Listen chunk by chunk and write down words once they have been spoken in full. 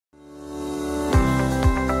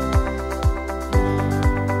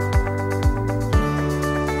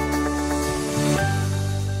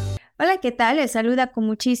¿qué tal? Les saluda con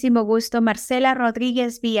muchísimo gusto Marcela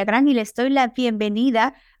Rodríguez Villagrán y les doy la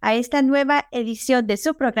bienvenida a esta nueva edición de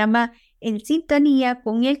su programa En Sintonía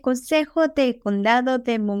con el Consejo del Condado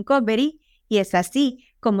de Montgomery. Y es así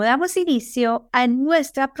como damos inicio a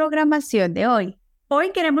nuestra programación de hoy.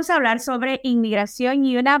 Hoy queremos hablar sobre inmigración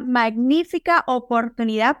y una magnífica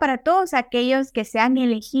oportunidad para todos aquellos que sean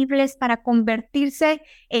elegibles para convertirse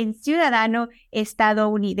en ciudadanos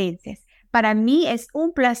estadounidenses. Para mí es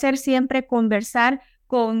un placer siempre conversar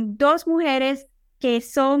con dos mujeres que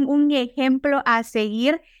son un ejemplo a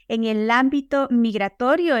seguir en el ámbito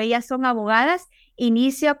migratorio. Ellas son abogadas.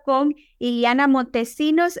 Inicio con Liana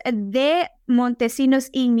Montecinos de Montecinos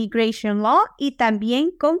Immigration Law y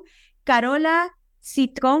también con Carola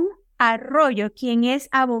Cintron Arroyo, quien es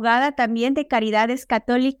abogada también de Caridades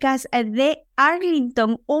Católicas de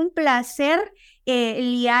Arlington. Un placer,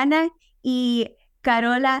 Liana y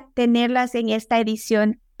Carola, tenerlas en esta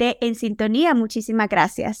edición de En Sintonía. Muchísimas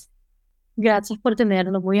gracias. Gracias por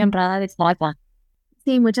tenernos, muy honrada de estar acá.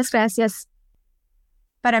 Sí, muchas gracias.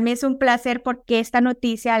 Para mí es un placer porque esta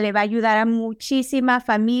noticia le va a ayudar a muchísimas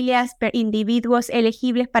familias, individuos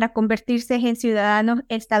elegibles para convertirse en ciudadanos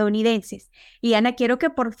estadounidenses. Liana, quiero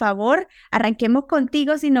que por favor arranquemos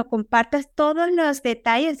contigo si nos compartas todos los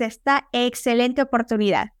detalles de esta excelente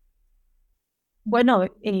oportunidad. Bueno,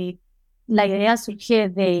 la idea surge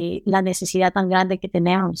de la necesidad tan grande que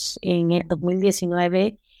tenemos. En el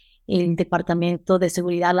 2019, el Departamento de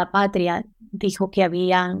Seguridad de la Patria dijo que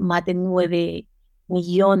había más de 9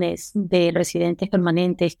 millones de residentes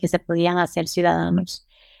permanentes que se podían hacer ciudadanos.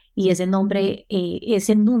 Y ese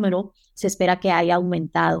número se espera que haya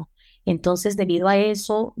aumentado. Entonces, debido a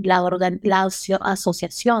eso, la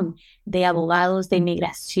Asociación de Abogados de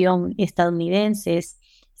Inmigración Estadounidenses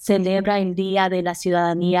celebra el Día de la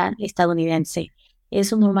Ciudadanía Estadounidense.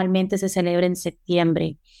 Eso normalmente se celebra en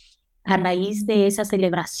septiembre. A raíz de esa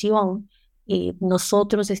celebración,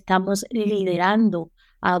 nosotros estamos liderando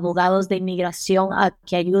a abogados de inmigración a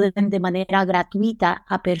que ayuden de manera gratuita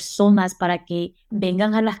a personas para que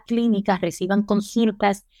vengan a las clínicas, reciban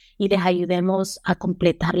consultas y les ayudemos a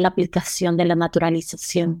completar la aplicación de la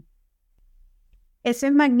naturalización. Eso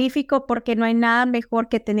es magnífico porque no hay nada mejor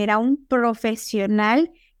que tener a un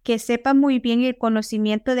profesional que sepa muy bien el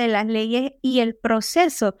conocimiento de las leyes y el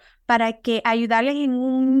proceso para que ayudarles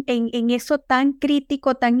en eso tan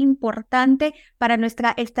crítico, tan importante para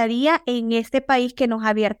nuestra estadía en este país que nos ha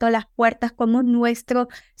abierto las puertas como nuestro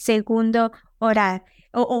segundo hogar.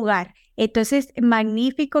 Entonces,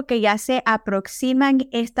 magnífico que ya se aproximan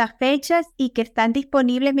estas fechas y que están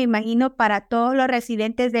disponibles, me imagino, para todos los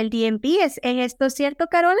residentes del DMV. ¿Es esto cierto,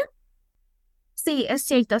 Carola? Sí, es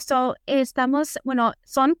cierto.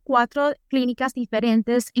 Son 4 clínicas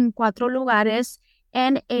diferentes en 4 lugares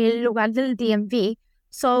en el lugar del DMV.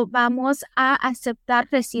 Vamos a aceptar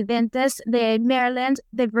residentes de Maryland,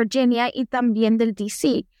 de Virginia y también del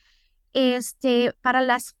DC. Para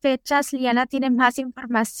las fechas, Liana tiene más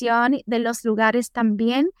información de los lugares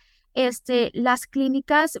también. Las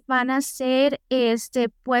clínicas van a ser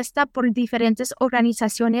puestas por diferentes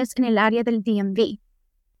organizaciones en el área del DMV.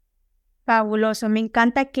 Fabuloso, me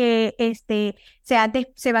encanta que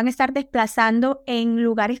se van a estar desplazando en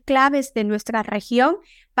lugares claves de nuestra región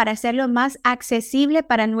para hacerlo más accesible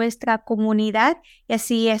para nuestra comunidad y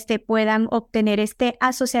así puedan obtener este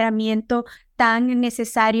asesoramiento tan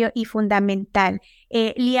necesario y fundamental.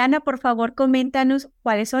 Liana, por favor, coméntanos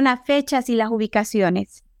cuáles son las fechas y las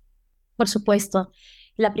ubicaciones. Por supuesto.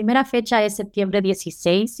 La primera fecha es septiembre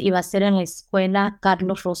 16 y va a ser en la escuela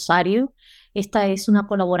Carlos Rosario. Esta es una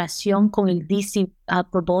colaboración con el DC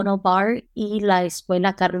Pro Bono Bar y la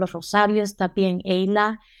escuela Carlos Rosario, también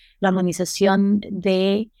AILA, la Organización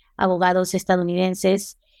de Abogados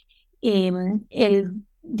Estadounidenses. El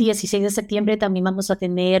 16 de septiembre también vamos a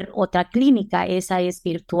tener otra clínica, esa es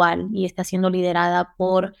virtual y está siendo liderada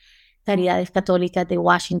por Caridades Católicas de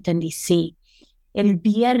Washington, D.C. El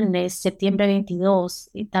viernes, septiembre 22,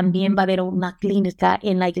 también va a haber una clínica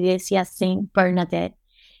en la iglesia St. Bernadette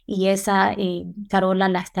y esa Carola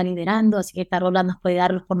la está liderando, así que Carola nos puede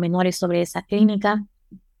dar los pormenores sobre esa clínica.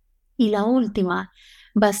 Y la última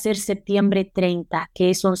va a ser septiembre 30, que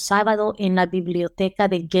es un sábado en la biblioteca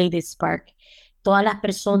de Gators Park. Todas las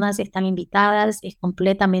personas están invitadas, es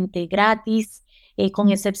completamente gratis,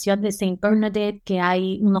 con excepción de St. Bernadette, que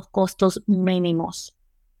hay unos costos mínimos.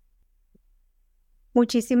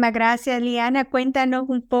 Muchísimas gracias, Liana. Cuéntanos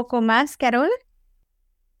un poco más, Carol.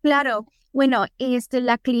 Claro. Bueno,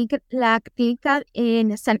 la clínica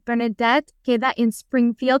en St. Bernadette queda en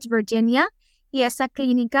Springfield, Virginia, y esa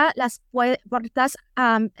clínica, las puertas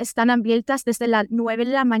están abiertas desde las 9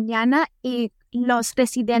 de la mañana y los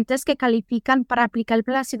residentes que califican para aplicar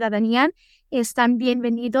para la ciudadanía están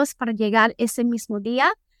bienvenidos para llegar ese mismo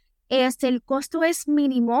día. El costo es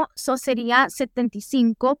mínimo, eso sería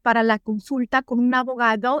 $75 para la consulta con un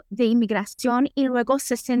abogado de inmigración y luego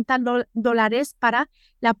 $60 para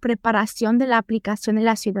la preparación de la aplicación de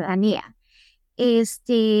la ciudadanía.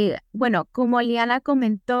 Bueno, como Liana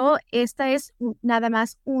comentó, esta es nada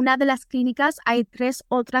más una de las clínicas. Hay 3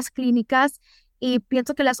 otras clínicas y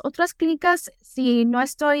pienso que las otras clínicas, si no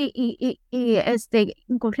estoy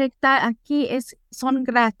incorrecta aquí, son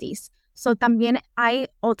gratis. So, también hay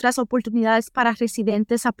otras oportunidades para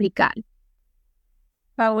residentes aplicar.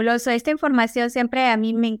 Fabuloso. Esta información siempre a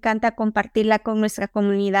mí me encanta compartirla con nuestra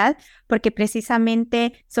comunidad porque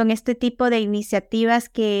precisamente son este tipo de iniciativas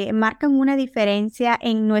que marcan una diferencia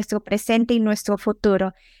en nuestro presente y nuestro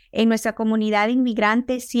futuro. En nuestra comunidad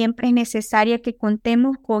inmigrante siempre es necesario que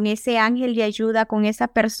contemos con ese ángel de ayuda, con esa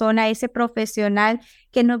persona, ese profesional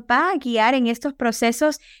que nos va a guiar en estos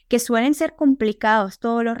procesos que suelen ser complicados,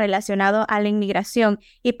 todo lo relacionado a la inmigración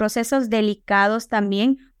y procesos delicados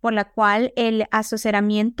también, por la cual el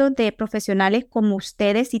asesoramiento de profesionales como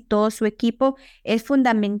ustedes y todo su equipo es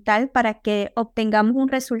fundamental para que obtengamos un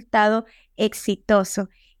resultado exitoso.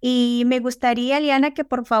 Y me gustaría, Liana, que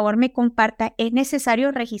por favor me comparta, ¿es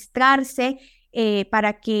necesario registrarse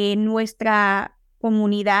para que nuestra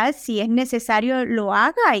comunidad, si es necesario, lo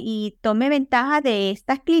haga y tome ventaja de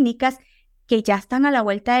estas clínicas que ya están a la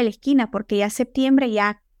vuelta de la esquina? Porque ya septiembre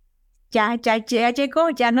ya llegó,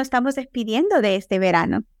 ya nos estamos despidiendo de este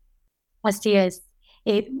verano. Así es.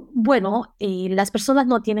 Las personas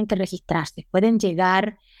no tienen que registrarse, pueden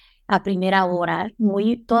llegar a primera hora.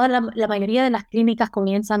 La mayoría de las clínicas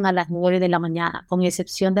comienzan a las 9 de la mañana, con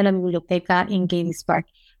excepción de la biblioteca en Gettysburg,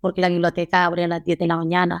 porque la biblioteca abre a las 10 de la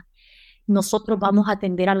mañana. Nosotros vamos a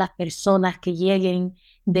atender a las personas que lleguen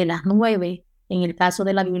de las 9, en el caso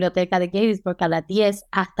de la biblioteca de Gettysburg, a las 10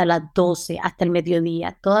 hasta las 12, hasta el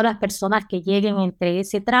mediodía. Todas las personas que lleguen entre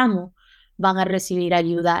ese tramo van a recibir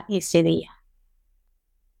ayuda ese día.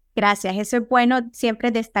 Gracias, eso es bueno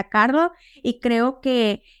siempre destacarlo y creo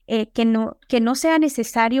que no sea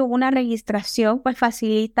necesario una registración, pues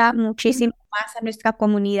facilita muchísimo más a nuestra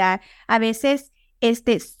comunidad. A veces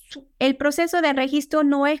el proceso de registro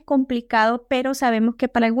no es complicado, pero sabemos que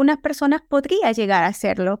para algunas personas podría llegar a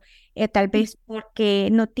serlo, tal vez porque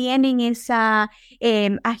no tienen esa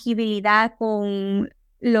agilidad con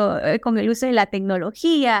el uso de la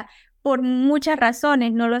tecnología. Por muchas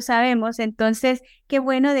razones, no lo sabemos. Entonces, qué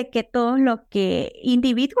bueno de que todos los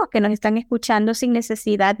individuos que nos están escuchando sin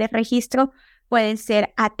necesidad de registro pueden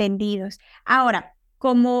ser atendidos. Ahora,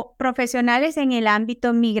 como profesionales en el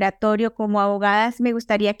ámbito migratorio, como abogadas, me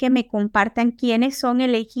gustaría que me compartan quiénes son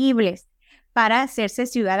elegibles para hacerse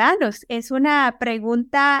ciudadanos. Es una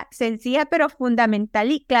pregunta sencilla, pero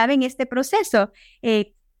fundamental y clave en este proceso.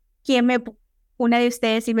 Una de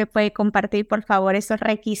ustedes, si me puede compartir, por favor, esos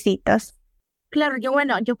requisitos. Claro,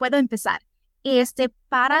 yo puedo empezar.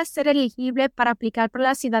 Para ser elegible para aplicar por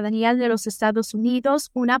la ciudadanía de los Estados Unidos,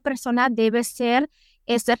 una persona debe ser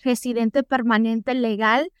residente permanente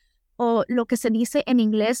legal o lo que se dice en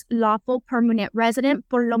inglés lawful permanent resident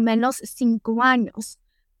por lo menos 5 años.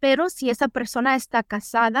 Pero si esa persona está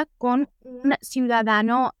casada con un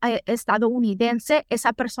ciudadano estadounidense,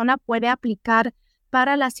 esa persona puede aplicar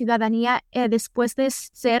para la ciudadanía después de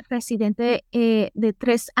ser residente de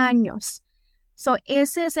 3 años. So,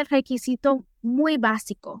 ese es el requisito muy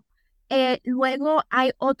básico. Luego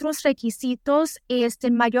hay otros requisitos,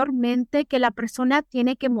 mayormente que la persona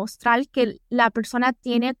tiene que mostrar que la persona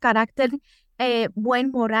tiene carácter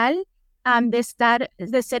buen moral, de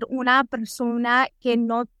ser una persona que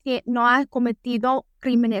no ha cometido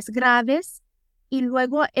crímenes graves. Y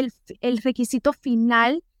luego el requisito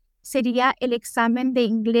final sería el examen de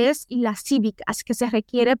inglés y las cívicas que se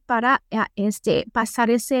requiere para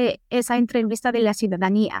pasar esa entrevista de la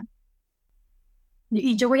ciudadanía.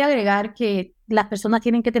 Y yo voy a agregar que las personas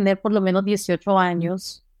tienen que tener por lo menos 18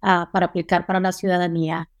 años para aplicar para la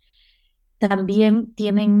ciudadanía. También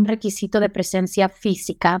tienen un requisito de presencia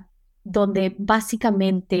física, donde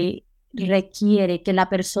básicamente requiere que la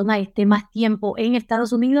persona esté más tiempo en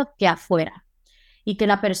Estados Unidos que afuera, y que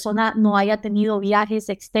la persona no haya tenido viajes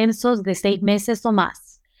extensos de 6 meses o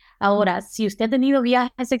más. Ahora, si usted ha tenido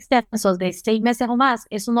viajes extensos de 6 meses o más,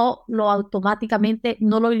 eso no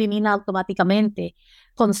lo elimina automáticamente.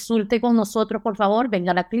 Consulte con nosotros, por favor,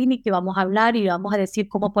 venga a la clínica y vamos a hablar y vamos a decir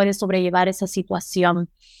cómo puede sobrellevar esa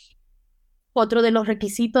situación. Otro de los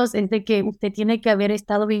requisitos es de que usted tiene que haber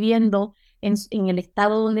estado viviendo en el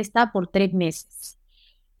estado donde está por 3 meses.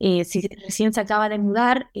 Si recién se acaba de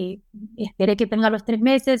mudar, espere que tenga los 3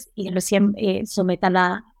 meses y recién someta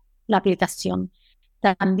la aplicación.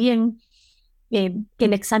 También el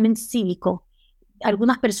examen cívico.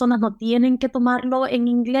 Algunas personas no tienen que tomarlo en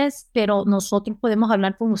inglés, pero nosotros podemos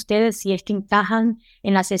hablar con ustedes si es que encajan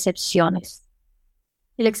en las excepciones.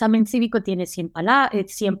 El examen cívico tiene 100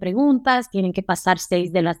 preguntas, tienen que pasar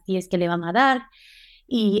 6 de las 10 que le van a dar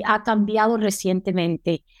y ha cambiado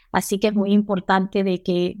recientemente. Así que es muy importante de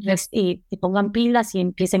que se pongan pilas y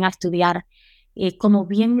empiecen a estudiar. Como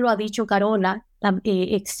bien lo ha dicho Carola,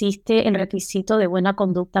 existe el requisito de buena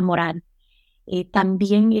conducta moral.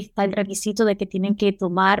 También está el requisito de que tienen que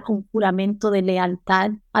tomar un juramento de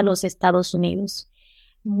lealtad a los Estados Unidos.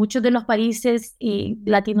 Muchos de los países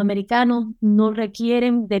latinoamericanos no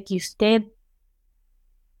requieren de que usted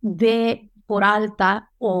dé por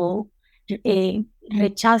alta o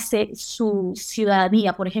rechace su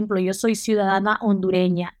ciudadanía. Por ejemplo, yo soy ciudadana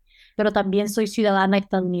hondureña, pero también soy ciudadana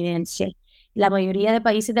estadounidense. La mayoría de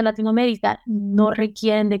países de Latinoamérica no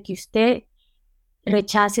requieren de que usted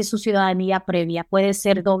rechace su ciudadanía previa. Puede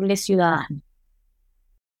ser doble ciudadano.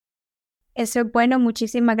 Eso es bueno,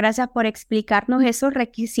 muchísimas gracias por explicarnos esos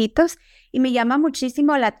requisitos y me llama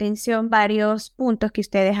muchísimo la atención varios puntos que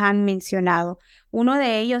ustedes han mencionado. Uno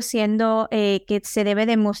de ellos siendo que se debe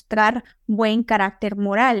demostrar buen carácter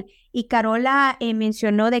moral y Carola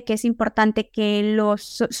mencionó de que es importante que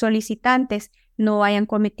los solicitantes no hayan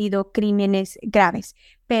cometido crímenes graves,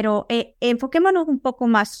 pero enfoquémonos un poco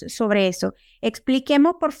más sobre eso.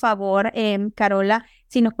 Expliquemos, por favor, Carola,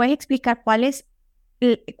 si nos puedes explicar cuáles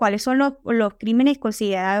son los crímenes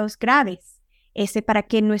considerados graves, para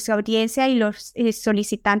que nuestra audiencia y los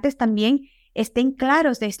solicitantes también estén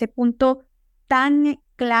claros de este punto tan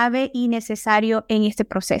clave y necesario en este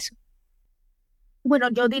proceso. Bueno,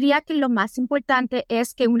 yo diría que lo más importante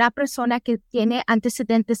es que una persona que tiene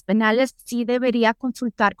antecedentes penales sí debería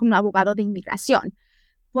consultar con un abogado de inmigración,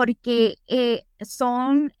 porque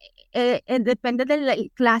depende de la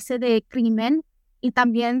clase de crimen y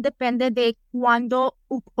también depende de cuándo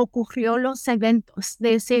ocurrió los eventos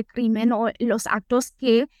de ese crimen o los actos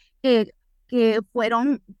que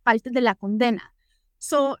fueron parte de la condena.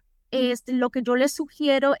 Lo que yo les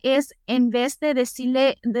sugiero es, en vez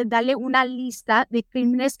de darle una lista de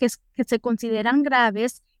crímenes que se consideran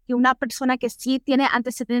graves, que una persona que sí tiene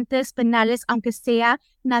antecedentes penales, aunque sea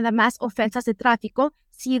nada más ofensas de tráfico,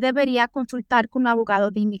 sí debería consultar con un abogado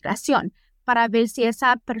de inmigración para ver si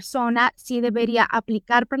esa persona sí debería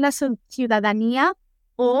aplicar para la ciudadanía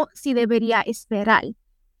o si debería esperar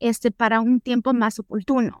para un tiempo más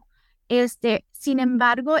oportuno. Sin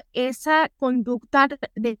embargo, esa conducta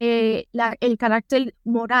el carácter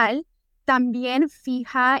moral también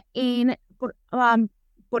fija en,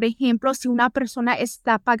 por ejemplo, si una persona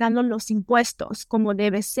está pagando los impuestos como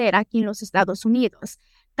debe ser aquí en los Estados Unidos.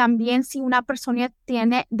 También si una persona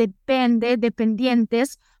tiene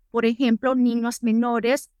dependientes, por ejemplo, niños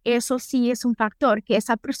menores, eso sí es un factor, que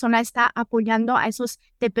esa persona está apoyando a esos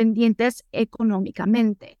dependientes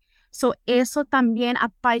económicamente. Eso también,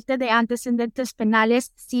 aparte de antecedentes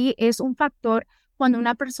penales, sí es un factor cuando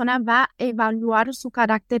una persona va a evaluar su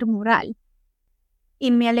carácter moral.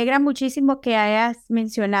 Y me alegra muchísimo que hayas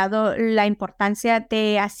mencionado la importancia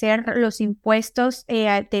de hacer los impuestos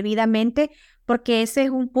debidamente, porque ese es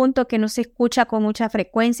un punto que no se escucha con mucha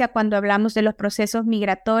frecuencia cuando hablamos de los procesos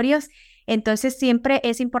migratorios. Entonces siempre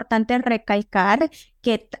es importante recalcar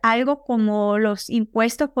que algo como los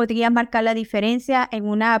impuestos podría marcar la diferencia en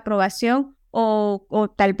una aprobación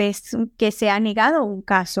o tal vez que sea negado un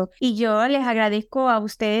caso. Y yo les agradezco a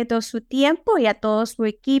ustedes todo su tiempo y a todo su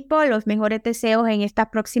equipo los mejores deseos en estas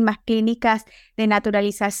próximas clínicas de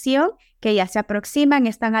naturalización que ya se aproximan,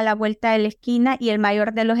 están a la vuelta de la esquina y el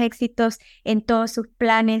mayor de los éxitos en todos sus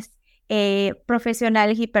planes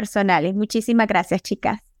profesionales y personales. Muchísimas gracias,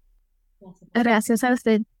 chicas. Gracias a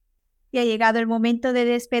usted. Y ha llegado el momento de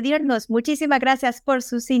despedirnos. Muchísimas gracias por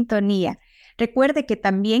su sintonía. Recuerde que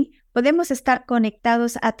también podemos estar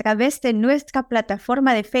conectados a través de nuestra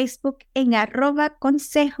plataforma de Facebook en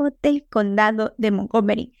 @Consejo del Condado de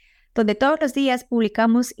Montgomery, donde todos los días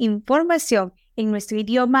publicamos información en nuestro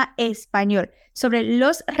idioma español sobre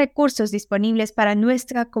los recursos disponibles para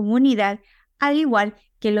nuestra comunidad, al igual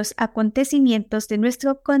que los acontecimientos de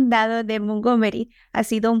nuestro condado de Montgomery. Ha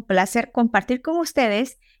sido un placer compartir con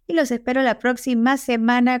ustedes y los espero la próxima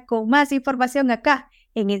semana con más información acá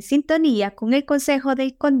en Sintonía con el Consejo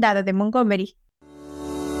del Condado de Montgomery.